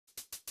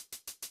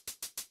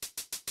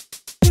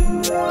Hi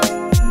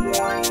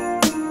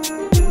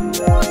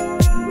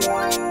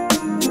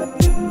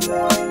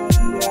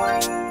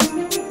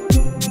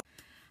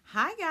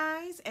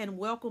guys, and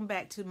welcome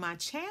back to my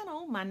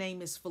channel. My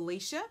name is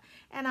Felicia,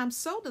 and I'm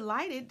so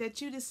delighted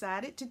that you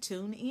decided to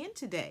tune in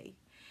today.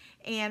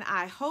 And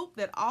I hope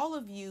that all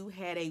of you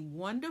had a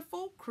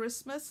wonderful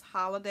Christmas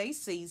holiday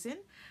season.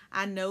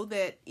 I know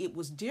that it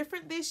was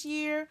different this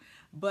year,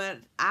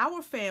 but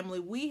our family,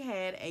 we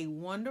had a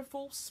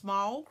wonderful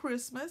small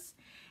Christmas.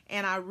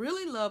 And I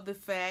really love the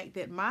fact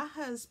that my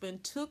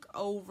husband took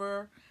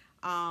over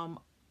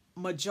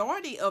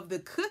majority of the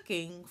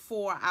cooking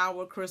for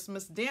our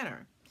Christmas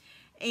dinner.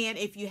 And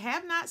if you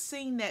have not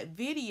seen that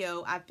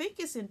video, I think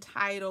it's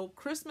entitled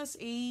Christmas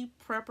Eve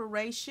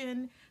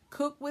Preparation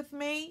Cook With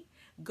Me.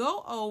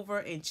 Go over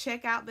and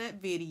check out that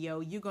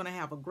video. You're going to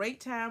have a great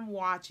time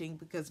watching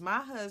because my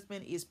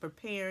husband is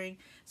preparing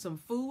some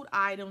food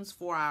items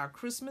for our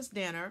Christmas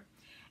dinner.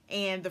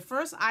 And the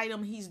first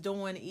item he's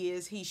doing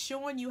is he's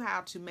showing you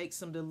how to make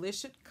some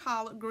delicious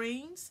collard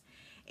greens.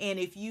 And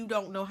if you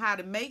don't know how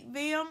to make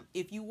them,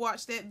 if you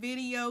watch that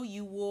video,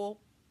 you will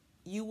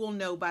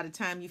know by the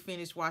time you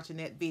finish watching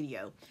that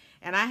video.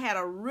 And I had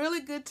a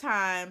really good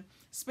time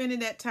spending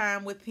that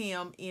time with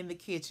him in the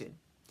kitchen.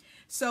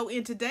 So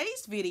in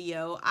today's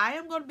video, I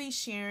am going to be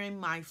sharing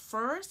my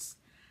first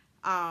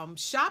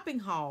shopping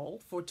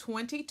haul for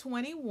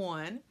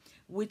 2021,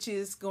 which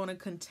is going to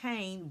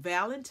contain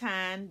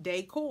Valentine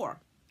decor.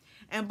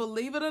 And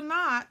believe it or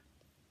not,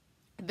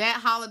 that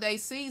holiday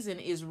season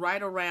is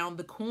right around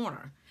the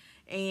corner.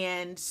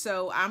 And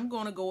so I'm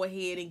going to go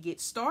ahead and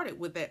get started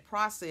with that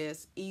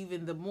process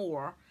even the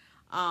more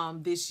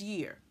this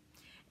year.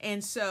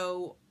 And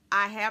so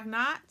I have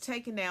not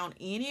taken down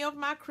any of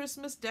my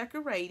Christmas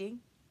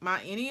decorating,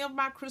 any of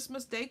my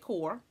Christmas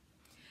decor,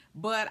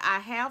 but I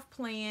have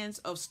plans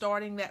of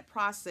starting that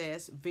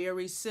process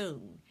very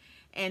soon.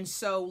 And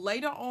so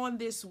later on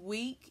this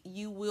week,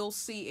 you will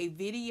see a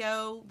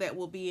video that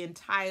will be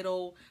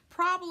entitled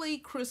probably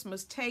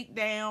Christmas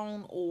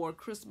Takedown or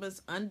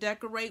Christmas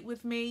Undecorate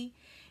with me.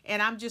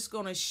 And I'm just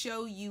going to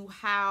show you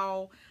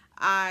how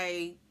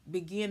I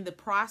begin the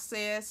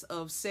process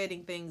of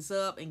setting things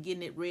up and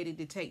getting it ready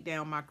to take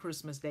down my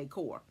Christmas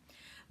decor.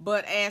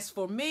 But as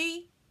for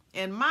me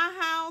and my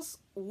house,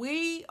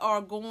 we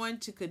are going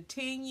to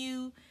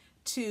continue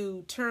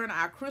to turn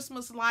our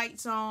Christmas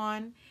lights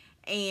on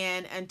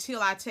and until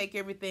I take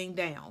everything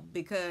down,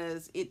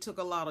 because it took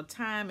a lot of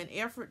time and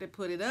effort to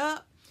put it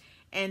up.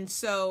 And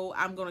so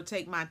I'm going to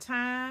take my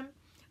time.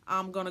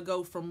 I'm going to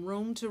go from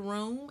room to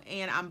room,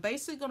 and I'm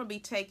basically going to be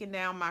taking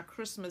down my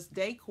Christmas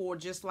decor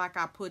just like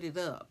I put it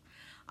up.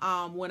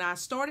 When I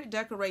started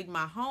decorating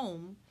my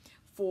home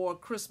for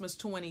Christmas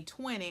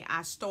 2020,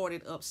 I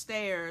started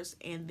upstairs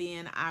and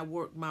then I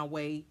worked my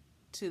way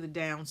to the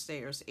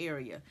downstairs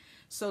area.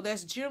 So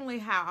that's generally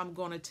how I'm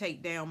going to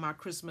take down my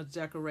Christmas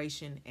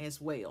decoration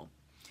as well.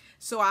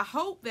 So I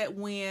hope that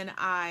when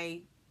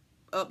I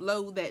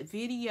upload that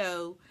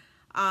video,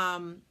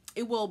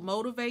 it will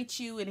motivate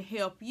you and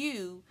help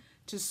you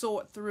to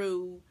sort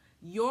through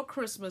your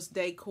Christmas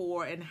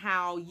decor and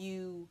how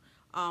you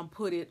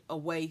put it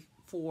away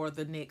for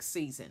the next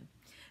season.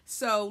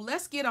 So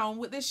let's get on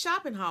with this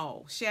shopping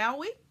haul, shall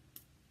we?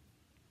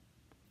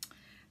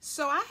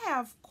 So I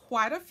have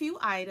quite a few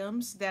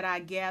items that I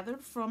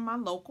gathered from my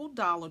local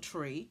Dollar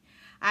Tree.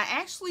 I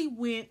actually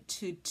went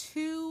to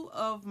 2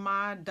 of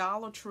my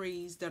Dollar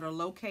Trees that are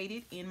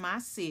located in my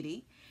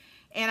city.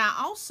 And I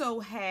also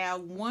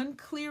have one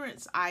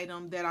clearance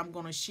item that I'm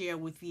going to share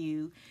with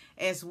you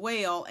as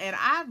well. And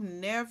I've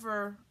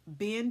never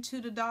been to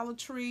the Dollar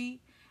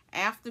Tree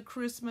after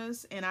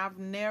Christmas, and I've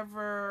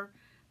never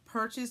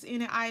purchased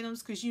any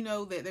items because you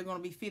know that they're going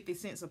to be 50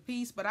 cents a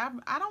piece, but I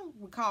don't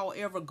recall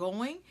ever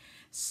going.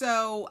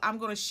 So I'm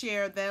going to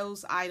share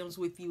those items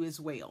with you as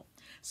well.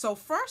 So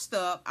first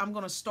up, I'm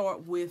going to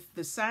start with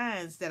the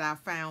signs that I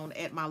found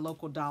at my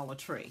local Dollar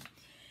Tree.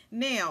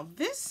 Now,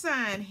 this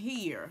sign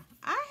here,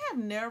 I have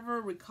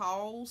never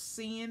recalled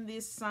seeing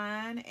this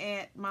sign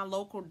at my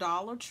local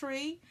Dollar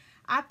Tree.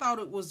 I thought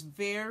it was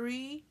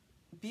very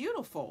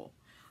beautiful.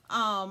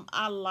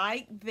 I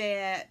like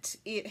that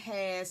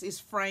it's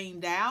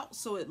framed out,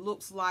 so it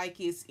looks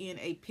like it's in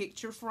a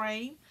picture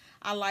frame.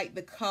 I like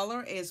the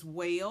color as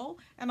well,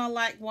 and I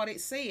like what it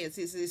says.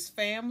 It says,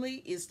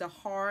 "Family is the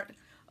heart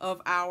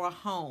of our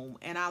home."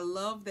 And I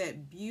love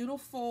that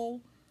beautiful,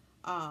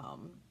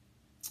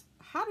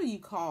 how do you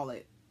call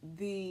it?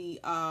 The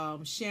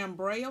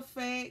chambray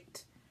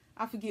effect.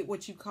 I forget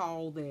what you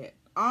call that.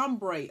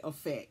 Ombre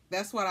effect.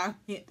 That's what I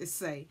meant to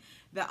say.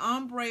 The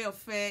ombre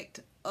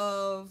effect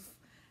of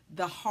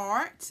the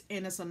heart,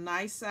 and it's a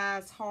nice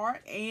size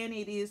heart, and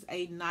it is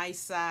a nice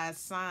size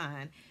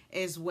sign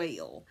as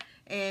well.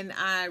 And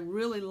I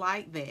really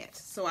like that.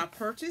 So I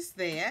purchased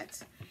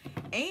that.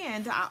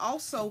 And I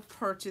also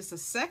purchased a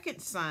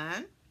second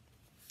sign,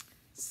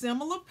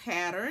 similar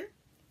pattern,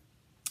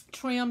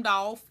 trimmed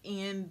off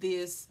in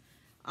this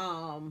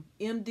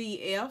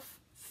MDF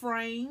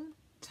frame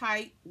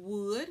type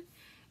wood.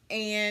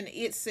 And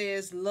it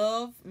says,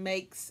 "Love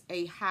makes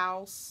a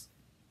house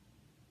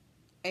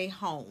a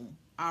home.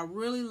 I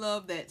really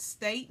love that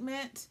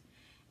statement,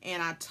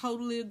 and I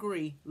totally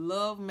agree.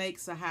 Love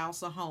makes a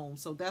house a home.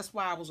 So that's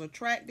why I was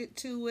attracted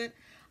to it.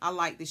 I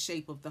like the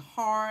shape of the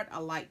heart. I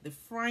like the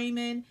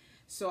framing.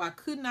 So I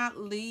could not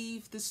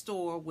leave the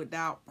store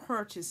without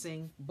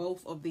purchasing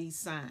both of these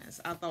signs.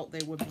 I thought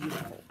they were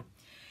beautiful.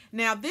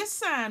 Now this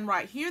sign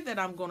right here that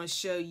I'm going to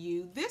show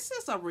you, this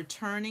is a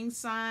returning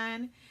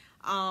sign.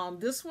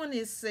 This one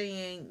is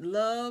saying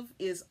love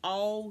is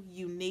all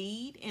you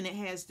need, and it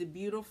has the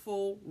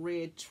beautiful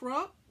red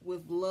truck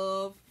with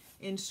love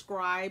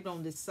inscribed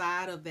on the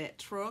side of that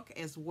truck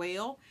as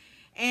well.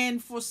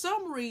 And for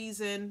some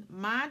reason,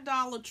 my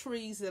Dollar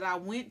Trees that I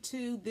went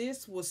to,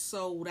 this was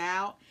sold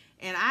out,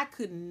 and I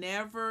could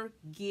never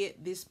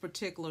get this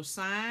particular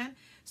sign.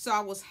 So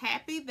I was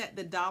happy that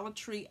the Dollar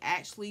Tree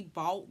actually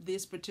bought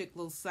this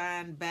particular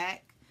sign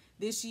back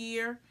this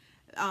year.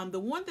 The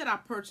one that I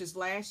purchased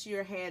last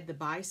year had the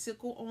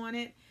bicycle on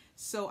it,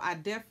 so I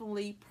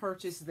definitely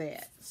purchased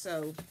that.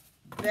 So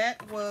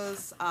that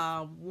was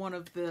one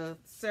of the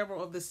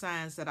several of the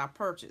signs that I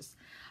purchased.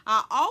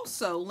 I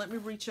also, let me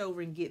reach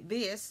over and get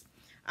this.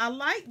 I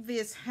like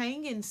this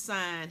hanging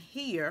sign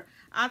here.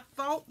 I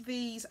thought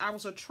these, I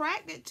was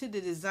attracted to the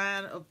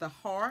design of the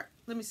heart.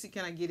 Let me see,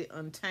 can I get it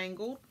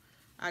untangled?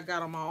 I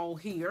got them all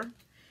here.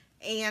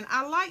 And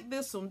I like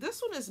this one.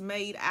 This one is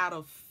made out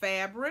of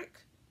fabric.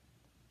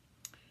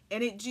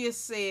 And it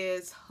just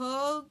says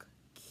hug,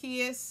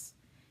 kiss,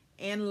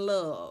 and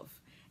love.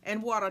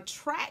 And what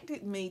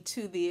attracted me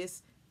to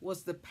this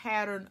was the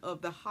pattern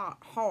of the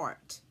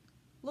heart.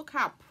 Look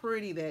how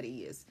pretty that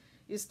is.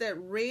 It's that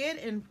red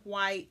and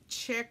white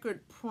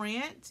checkered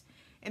print.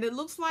 And it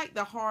looks like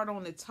the heart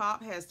on the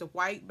top has the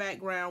white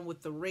background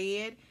with the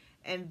red.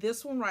 And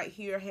this one right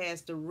here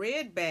has the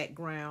red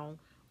background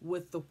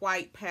with the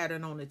white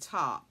pattern on the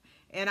top.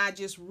 And I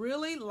just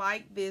really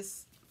like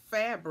this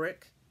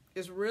fabric.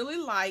 It's really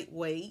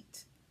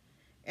lightweight.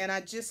 And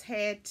I just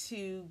had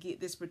to get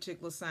this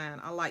particular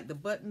sign. I like the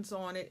buttons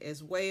on it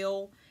as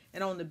well.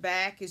 And on the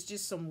back is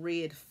just some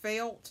red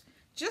felt.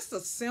 Just a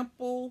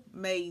simple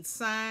made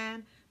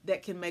sign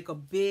that can make a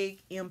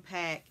big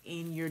impact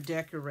in your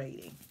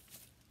decorating.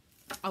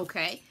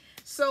 Okay,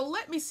 so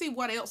let me see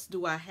what else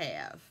do I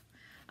have.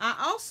 I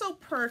also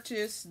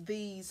purchased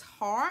these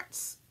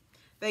hearts.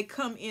 They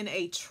come in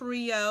a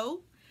trio.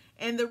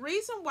 And the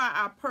reason why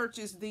I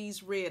purchased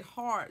these red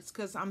hearts,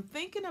 because I'm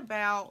thinking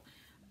about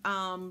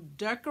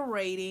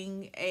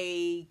decorating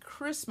a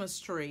Christmas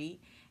tree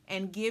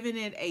and giving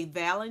it a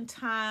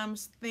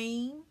Valentine's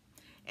theme.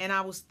 And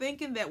I was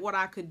thinking that what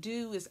I could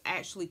do is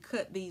actually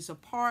cut these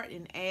apart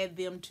and add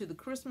them to the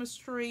Christmas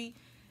tree.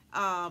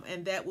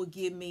 And that would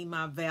give me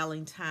my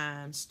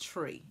Valentine's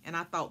tree. And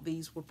I thought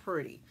these were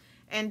pretty.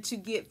 And to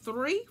get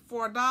 3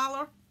 for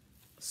 $1,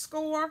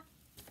 score.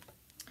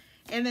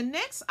 And the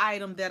next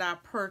item that I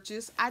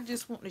purchased, I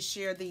just want to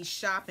share these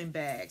shopping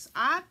bags.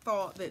 I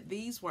thought that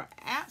these were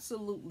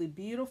absolutely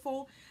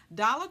beautiful.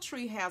 Dollar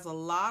Tree has a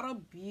lot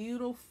of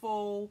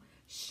beautiful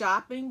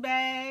shopping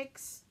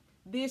bags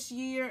this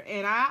year,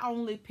 and I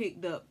only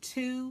picked up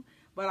 2,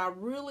 but I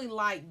really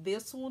like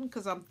this one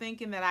because I'm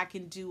thinking that I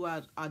can do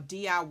a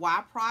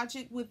DIY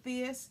project with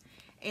this.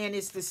 And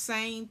it's the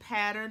same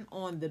pattern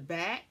on the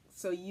back,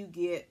 so you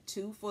get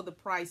 2 for the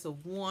price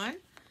of 1.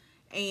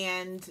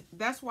 And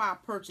that's why I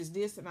purchased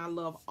this, and I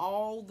love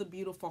all the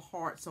beautiful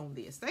hearts on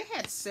this. They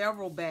had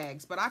several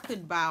bags, but I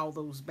couldn't buy all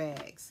those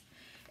bags.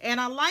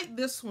 And I like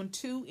this one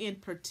too in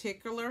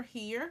particular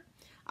here.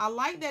 I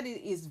like that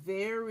it is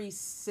very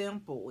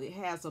simple. It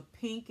has a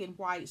pink and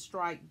white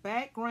striped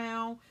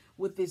background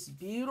with this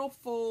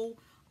beautiful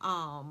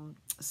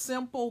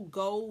simple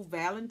gold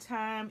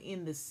Valentine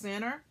in the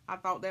center. I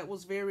thought that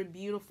was very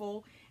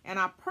beautiful. And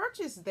I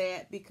purchased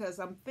that because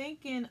I'm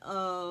thinking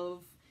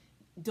of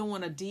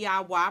doing a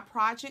DIY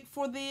project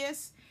for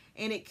this,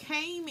 and it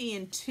came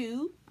in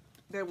 2.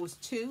 There was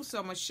 2, so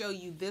I'm going to show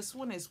you this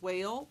one as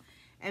well.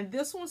 And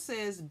this one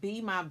says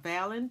Be My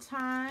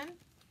Valentine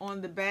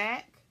on the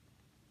back,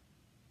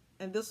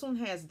 and this one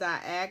has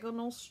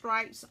diagonal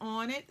stripes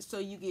on it, so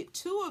you get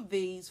 2 of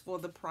these for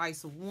the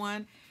price of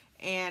 1.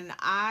 And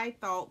I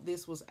thought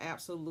this was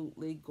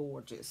absolutely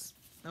gorgeous.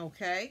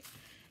 Okay,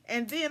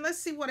 and then let's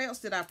see, what else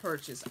did I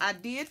purchase. I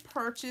did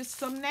purchase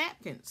some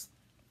napkins.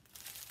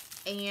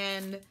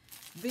 And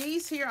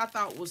these here I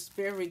thought was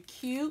very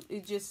cute.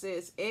 It just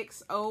says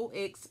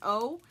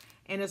XOXO,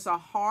 and it's a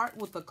heart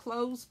with a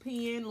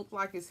clothespin. Look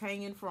like it's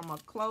hanging from a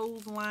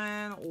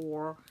clothesline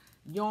or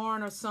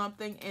yarn or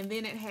something. And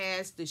then it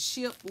has the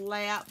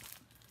shiplap.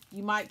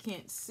 You might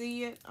can't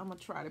see it. I'm gonna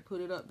try to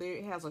put it up there.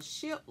 It has a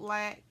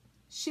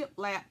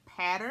shiplap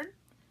pattern,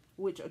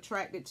 which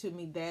attracted to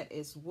me that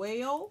as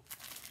well.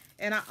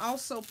 And I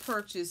also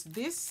purchased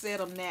this set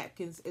of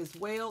napkins as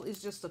well.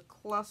 It's just a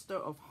cluster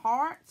of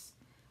hearts,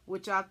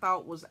 which I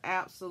thought was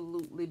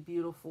absolutely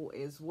beautiful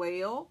as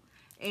well.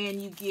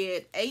 And you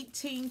get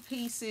 18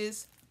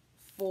 pieces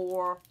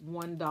for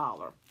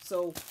 $1.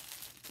 So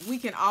we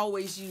can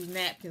always use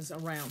napkins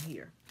around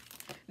here.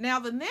 Now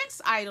the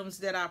next items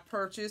that I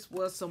purchased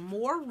was some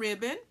more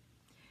ribbon.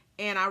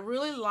 And I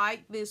really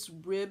like this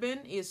ribbon.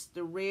 It's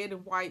the red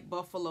and white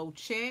buffalo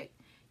check.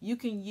 You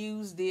can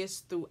use this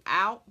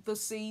throughout the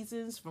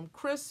seasons, from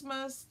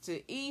Christmas to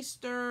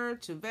Easter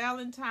to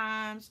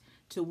Valentine's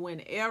to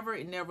whenever.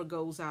 It never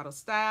goes out of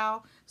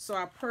style. So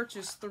I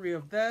purchased 3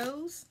 of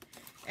those.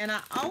 And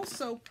I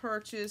also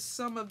purchased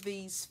some of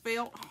these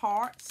felt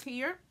hearts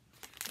here.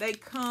 They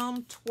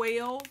come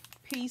 12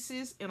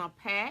 pieces in a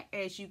pack,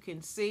 as you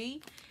can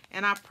see.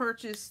 And I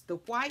purchased the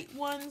white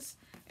ones,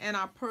 and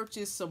I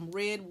purchased some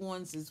red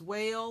ones as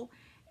well.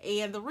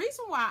 And the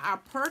reason why I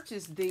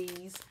purchased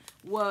these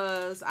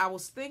was I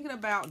was thinking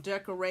about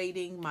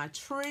decorating my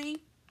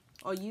tree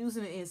or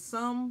using it in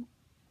some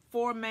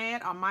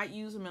format. I might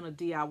use them in a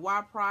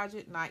DIY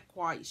project, not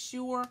quite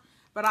sure,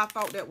 but I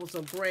thought that was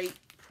a great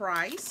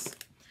price.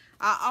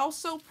 I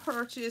also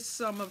purchased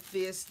some of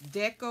this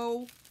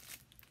deco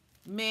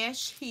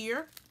mesh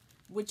here,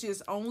 which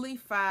is only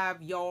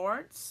 5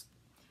 yards.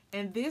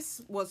 And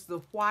this was the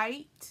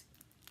white,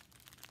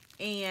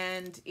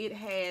 and it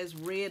has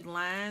red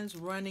lines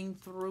running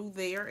through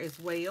there as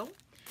well.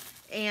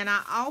 And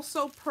I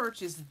also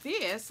purchased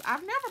this.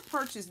 I've never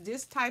purchased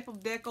this type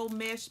of deco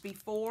mesh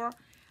before.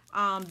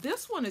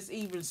 This one is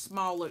even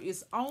smaller.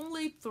 It's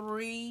only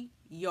 3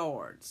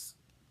 yards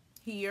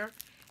here.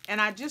 And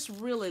I just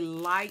really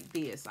like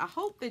this. I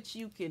hope that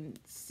you can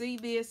see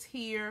this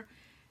here.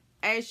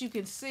 As you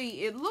can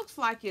see, it looks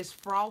like it's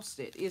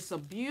frosted. It's a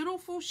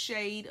beautiful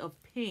shade of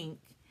pink.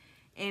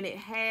 And it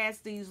has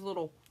these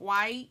little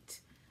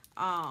white,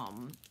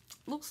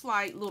 looks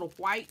like little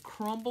white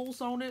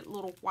crumbles on it,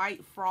 little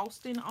white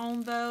frosting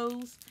on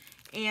those.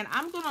 And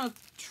I'm going to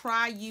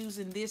try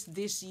using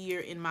this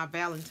year in my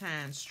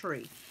Valentine's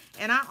tree.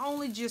 And I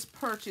only just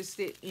purchased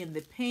it in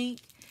the pink.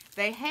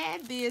 They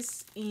had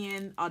this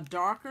in a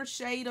darker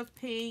shade of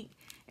pink,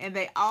 and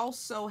they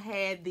also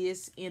had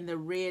this in the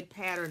red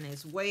pattern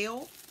as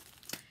well.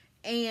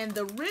 And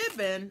the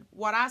ribbon,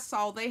 what I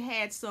saw, they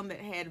had some that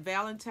had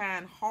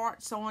Valentine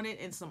hearts on it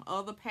and some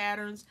other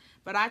patterns.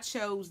 But I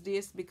chose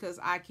this because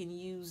I can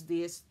use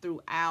this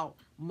throughout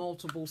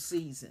multiple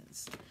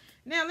seasons.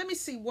 Now, let me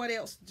see, what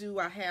else do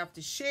I have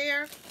to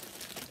share?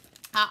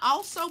 I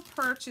also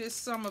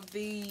purchased some of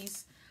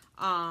these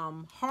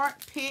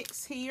heart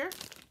picks here.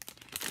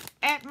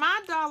 At my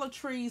Dollar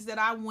Trees that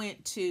I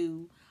went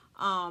to,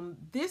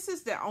 this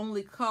is the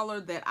only color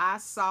that I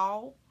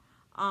saw.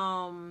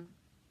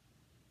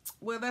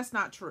 Well, that's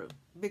not true,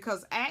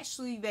 because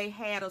actually they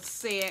had a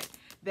set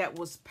that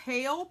was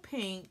pale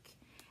pink,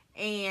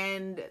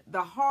 and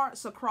the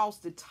hearts across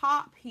the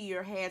top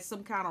here had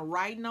some kind of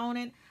writing on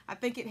it. I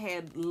think it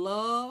had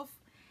love.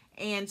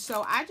 And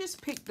so I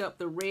just picked up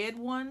the red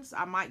ones.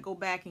 I might go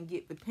back and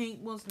get the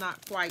pink ones,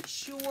 not quite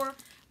sure.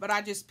 But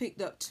I just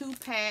picked up 2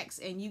 packs,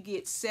 and you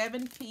get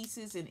 7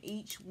 pieces in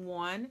each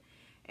one.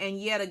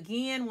 And yet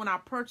again, when I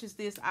purchased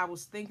this, I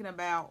was thinking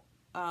about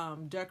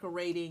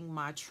decorating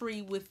my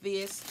tree with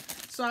this.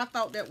 So I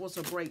thought that was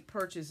a great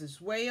purchase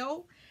as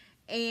well.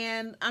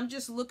 And I'm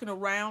just looking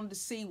around to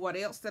see what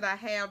else that I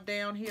have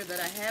down here that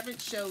I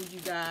haven't showed you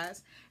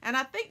guys. And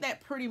I think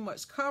that pretty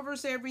much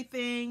covers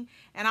everything.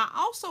 And I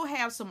also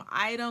have some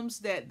items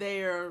that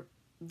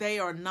they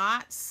are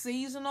not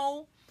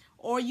seasonal,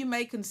 or you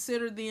may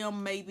consider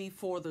them maybe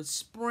for the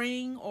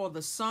spring or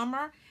the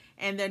summer,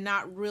 and they're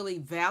not really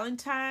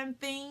Valentine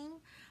themed.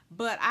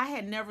 But I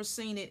had never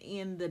seen it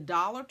in the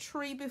Dollar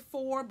Tree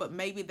before, but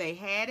maybe they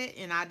had it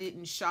and I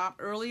didn't shop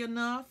early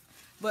enough.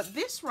 But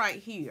this right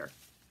here,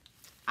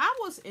 I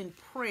was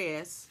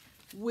impressed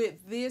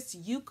with this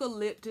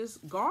eucalyptus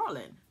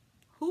garland.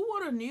 Who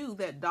would have knew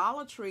that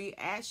Dollar Tree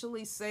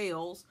actually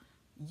sells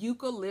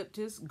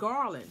eucalyptus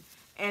garland?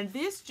 And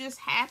this just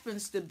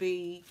happens to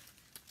be,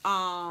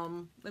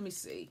 let me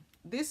see,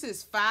 this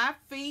is 5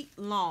 feet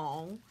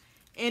long,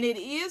 and it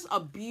is a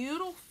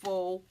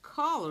beautiful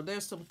color.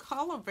 There's some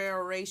color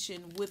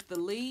variation with the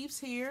leaves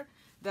here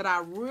that I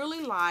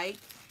really like.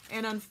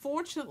 And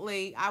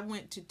unfortunately, I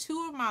went to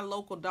 2 of my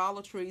local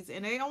Dollar Trees,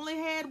 and they only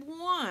had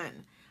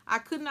 1. I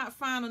could not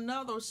find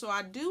another, so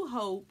I do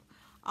hope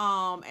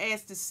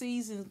as the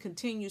season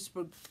continues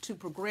to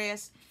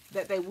progress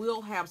that they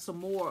will have some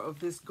more of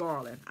this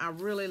garland. I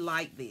really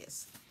like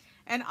this.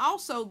 And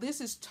also, this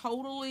is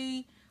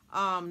totally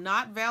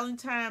not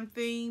Valentine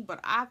themed, but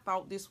I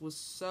thought this was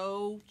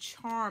so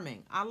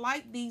charming. I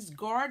like these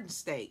garden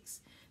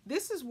stakes.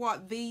 This is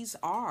what these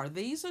are.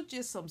 These are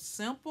just some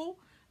simple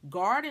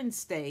garden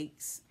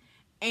stakes,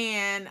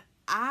 and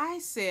I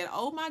said,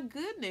 oh my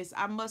goodness,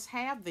 I must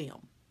have them.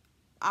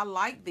 I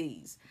like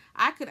these.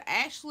 I could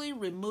actually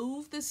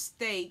remove the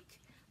stake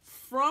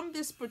from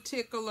this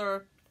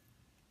particular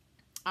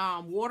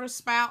water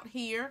spout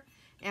here,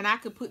 and I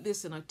could put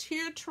this in a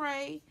tier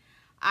tray.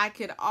 I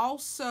could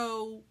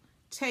also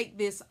take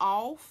this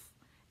off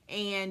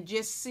and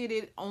just sit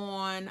it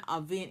on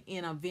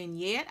in a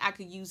vignette. I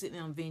could use it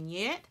in a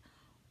vignette,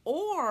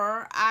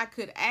 or I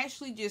could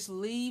actually just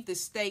leave the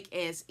stake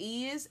as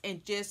is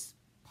and just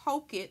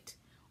poke it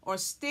or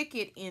stick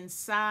it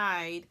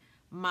inside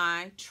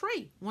my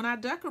tree when I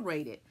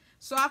decorate it.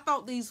 So I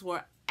thought these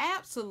were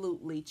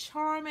absolutely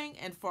charming,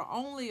 and for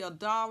only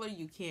 $1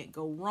 you can't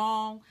go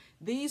wrong.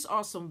 These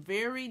are some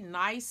very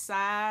nice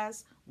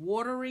size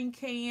watering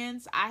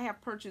cans. I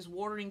have purchased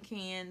watering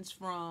cans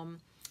from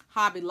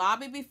Hobby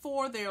Lobby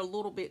before. They're a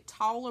little bit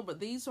taller,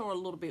 but these are a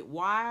little bit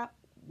wider.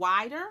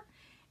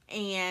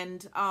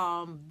 And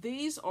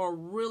these are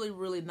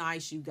really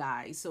nice, you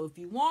guys. So if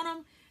you want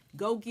them,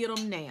 go get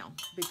them now,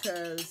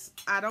 because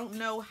I don't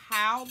know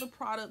how the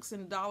products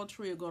in Dollar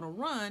Tree are going to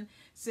run,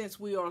 since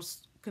we are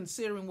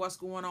considering what's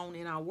going on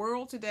in our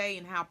world today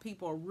and how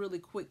people are really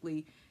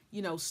quickly,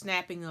 you know,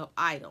 snapping up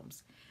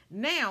items.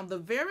 Now, the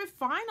very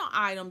final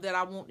item that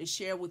I want to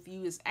share with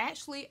you is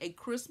actually a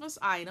Christmas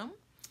item,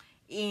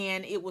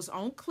 and it was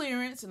on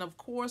clearance. And of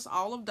course,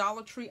 all of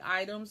Dollar Tree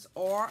items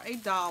are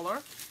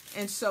 $1,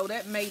 and so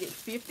that made it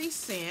 50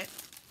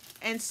 cents.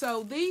 And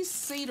so these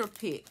cedar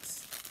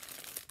picks.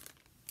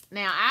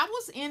 Now, I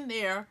was in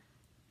there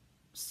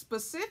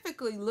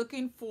specifically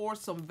looking for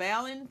some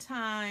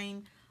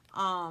Valentine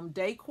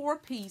decor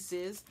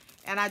pieces,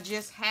 and I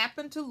just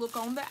happened to look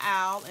on the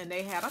aisle, and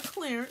they had a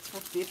clearance for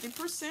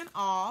 50%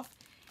 off,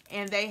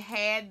 and they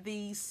had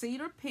these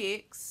cedar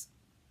picks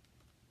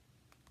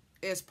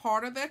as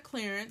part of their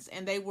clearance,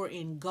 and they were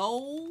in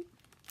gold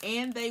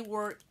and they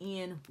were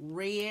in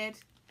red,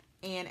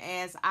 and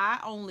as I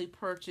only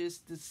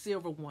purchased the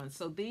silver ones.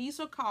 So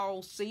these are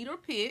called cedar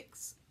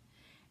picks,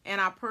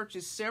 and I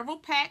purchased several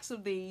packs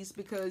of these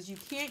because you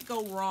can't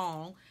go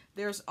wrong.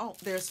 There's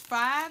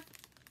five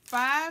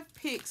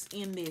picks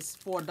in this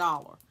for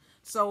 $1.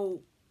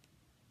 So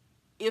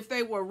if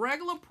they were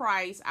regular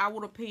price, I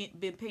would have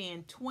been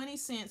paying 20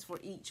 cents for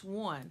each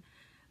one,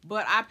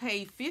 but I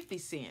paid 50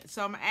 cents.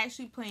 So I'm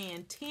actually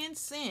paying 10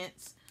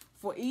 cents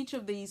for each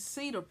of these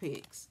cedar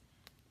picks.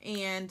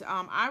 And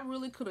I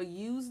really could have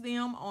used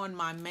them on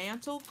my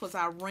mantle because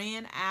I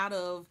ran out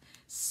of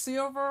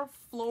silver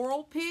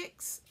floral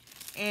picks.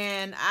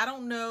 And I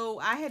don't know,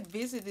 I had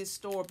visited this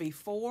store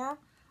before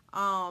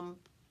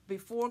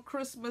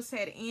Christmas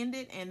had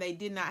ended, and they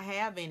did not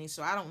have any.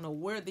 So I don't know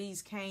where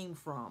these came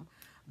from.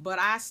 But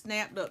I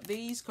snapped up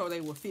these because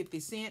they were 50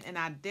 cents, and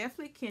I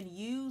definitely can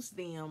use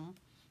them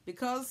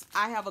because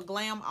I have a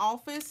glam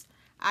office.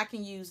 I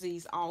can use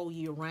these all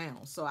year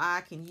round. So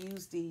I can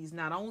use these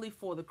not only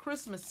for the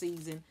Christmas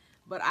season,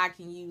 but I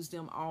can use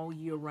them all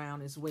year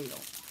round as well.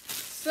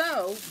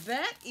 So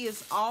that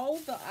is all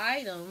the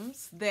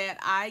items that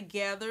I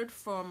gathered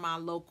from my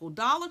local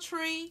Dollar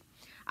Tree.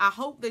 I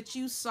hope that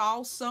you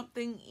saw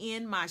something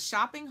in my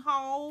shopping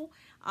haul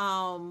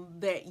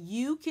that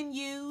you can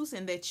use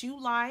and that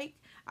you like.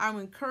 I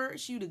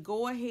encourage you to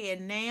go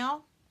ahead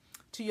now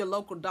to your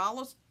local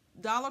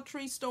Dollar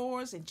Tree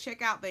stores and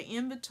check out their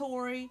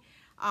inventory.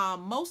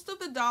 Most of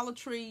the Dollar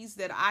Trees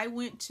that I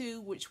went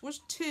to, which was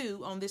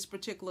 2 on this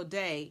particular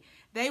day,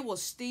 they were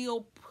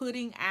still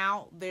putting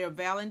out their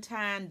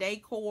Valentine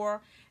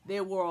decor.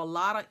 There were a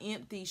lot of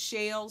empty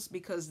shelves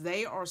because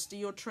they are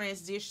still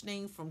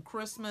transitioning from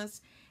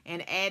Christmas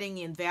and adding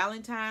in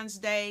Valentine's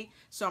Day.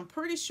 So I'm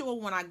pretty sure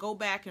when I go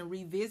back and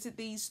revisit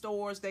these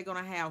stores, they're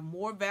going to have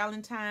more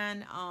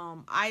Valentine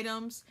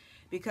items,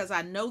 because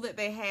I know that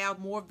they have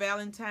more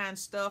Valentine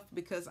stuff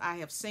because I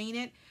have seen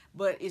it,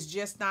 but it's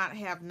just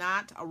have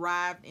not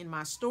arrived in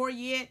my store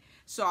yet.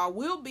 So I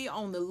will be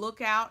on the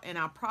lookout, and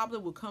I probably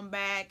will come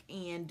back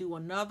and do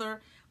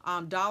another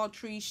Dollar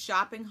Tree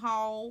shopping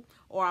haul,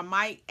 or I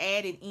might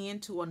add it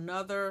into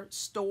another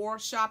store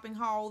shopping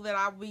haul that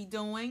I'll be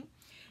doing.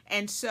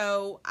 And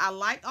so I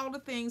like all the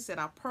things that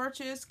I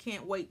purchased.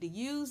 Can't wait to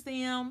use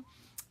them.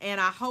 And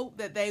I hope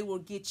that they will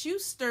get you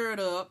stirred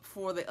up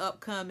for the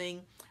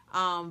upcoming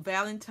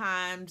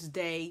Valentine's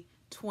Day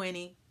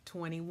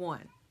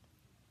 2021.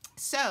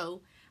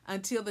 So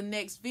until the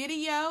next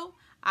video,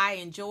 I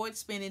enjoyed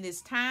spending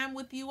this time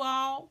with you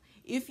all.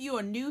 If you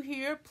are new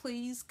here,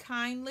 please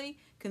kindly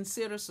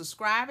consider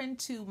subscribing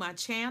to my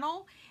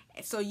channel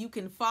so you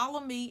can follow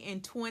me in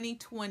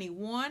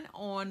 2021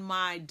 on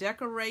my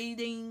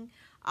decorating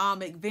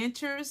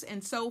adventures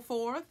and so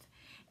forth.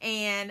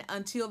 And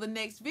until the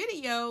next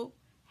video,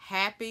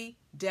 happy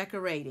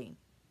decorating.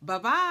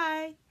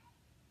 Bye-bye.